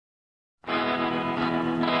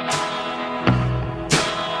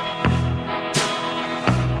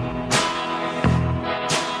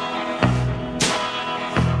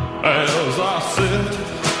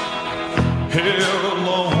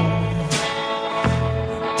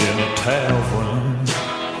tavern.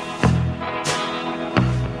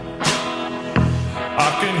 I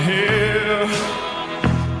can hear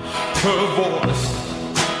her voice,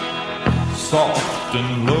 soft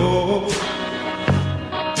and low.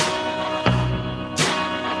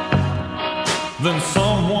 Then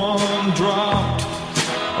someone dropped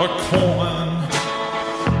a coin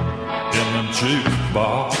in the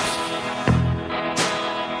jukebox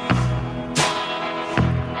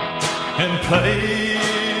and played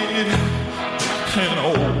an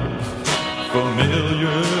old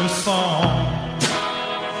familiar song.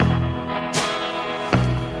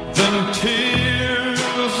 Then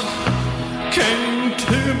tears came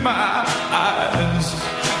to my eyes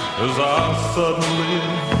as I suddenly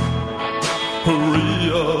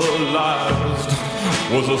realized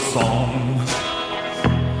was a song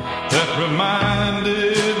that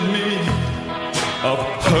reminded me of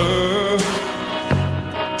her.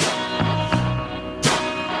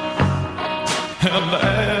 And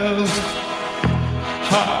as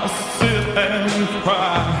I sit and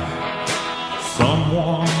cry,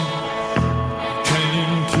 someone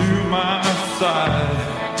came to my side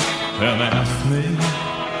and asked me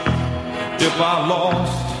if I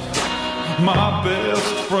lost my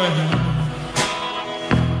best friend.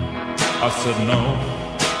 I said no,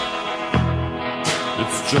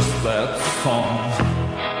 it's just that song.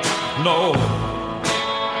 No,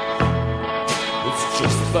 it's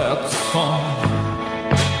just that song.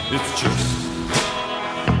 It's just,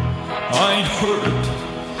 I ain't heard it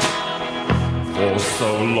for so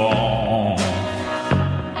long.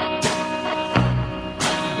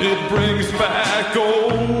 It brings back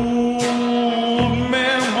old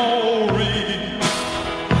memories.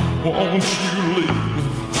 Won't you leave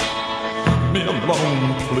me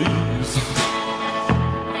alone, please?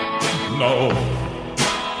 No,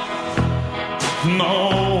 no,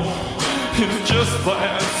 it's just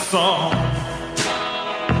that song.